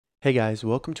Hey guys,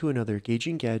 welcome to another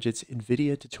Gauging Gadgets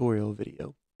NVIDIA tutorial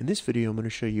video. In this video, I'm going to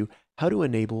show you how to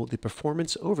enable the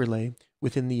performance overlay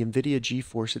within the NVIDIA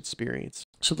GeForce Experience.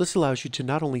 So this allows you to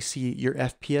not only see your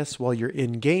FPS while you're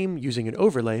in game using an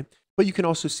overlay, but you can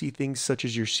also see things such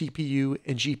as your CPU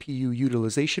and GPU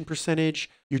utilization percentage,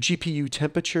 your GPU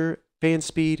temperature, fan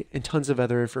speed, and tons of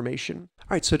other information. All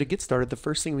right, so to get started, the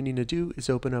first thing we need to do is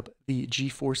open up the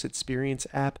GeForce Experience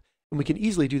app. And we can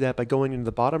easily do that by going into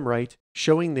the bottom right,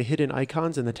 showing the hidden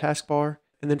icons in the taskbar,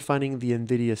 and then finding the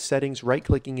NVIDIA settings,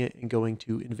 right-clicking it, and going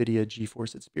to NVIDIA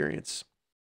GeForce Experience.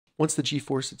 Once the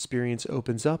GeForce Experience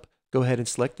opens up, go ahead and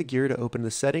select the gear to open the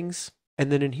settings.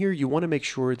 And then in here, you want to make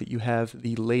sure that you have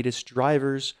the latest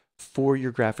drivers for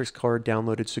your graphics card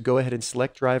downloaded. So go ahead and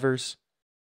select drivers,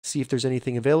 see if there's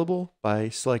anything available by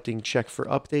selecting check for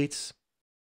updates.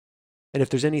 And if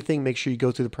there's anything, make sure you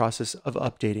go through the process of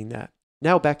updating that.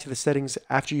 Now back to the settings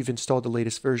after you've installed the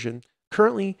latest version.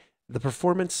 Currently, the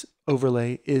performance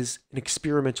overlay is an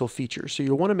experimental feature. So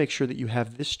you'll want to make sure that you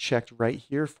have this checked right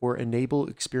here for enable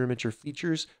experimental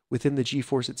features within the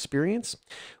GeForce Experience.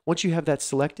 Once you have that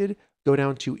selected, go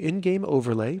down to in-game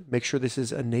overlay, make sure this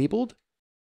is enabled,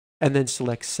 and then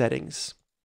select settings.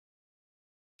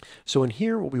 So in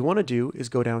here, what we want to do is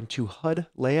go down to HUD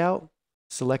layout,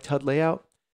 select HUD layout,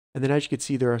 and then as you can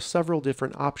see, there are several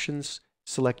different options.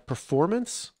 Select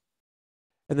performance,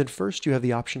 and then first you have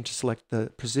the option to select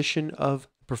the position of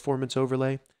the performance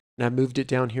overlay, and I moved it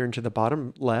down here into the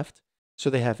bottom left.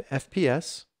 So they have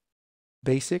FPS,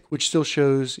 basic, which still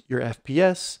shows your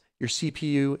FPS, your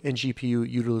CPU and GPU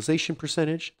utilization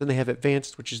percentage. Then they have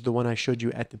advanced, which is the one I showed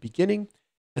you at the beginning,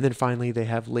 and then finally they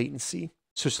have latency.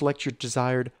 So select your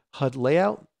desired HUD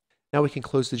layout. Now we can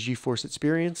close the GeForce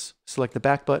Experience, select the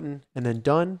back button, and then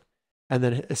done, and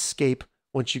then escape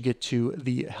once you get to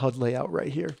the HUD layout right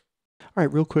here. All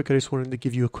right, real quick, I just wanted to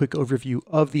give you a quick overview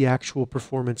of the actual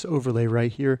performance overlay right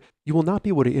here. You will not be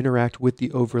able to interact with the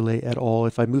overlay at all.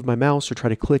 If I move my mouse or try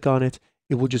to click on it,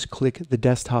 it will just click the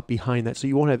desktop behind that. So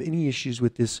you won't have any issues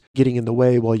with this getting in the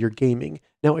way while you're gaming.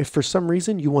 Now, if for some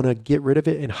reason you want to get rid of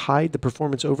it and hide the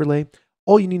performance overlay,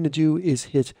 all you need to do is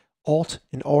hit Alt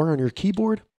and R on your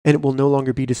keyboard, and it will no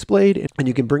longer be displayed, and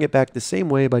you can bring it back the same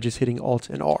way by just hitting Alt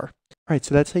and R. All right,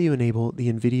 so that's how you enable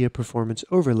the NVIDIA Performance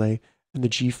Overlay in the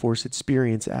GeForce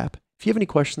Experience app. If you have any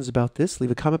questions about this,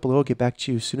 leave a comment below. I'll get back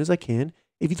to you as soon as I can.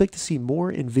 If you'd like to see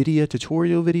more NVIDIA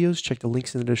tutorial videos, check the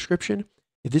links in the description.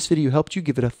 If this video helped you,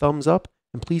 give it a thumbs up,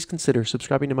 and please consider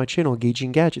subscribing to my channel,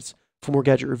 Gauging Gadgets, for more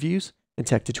gadget reviews and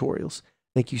tech tutorials.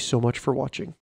 Thank you so much for watching.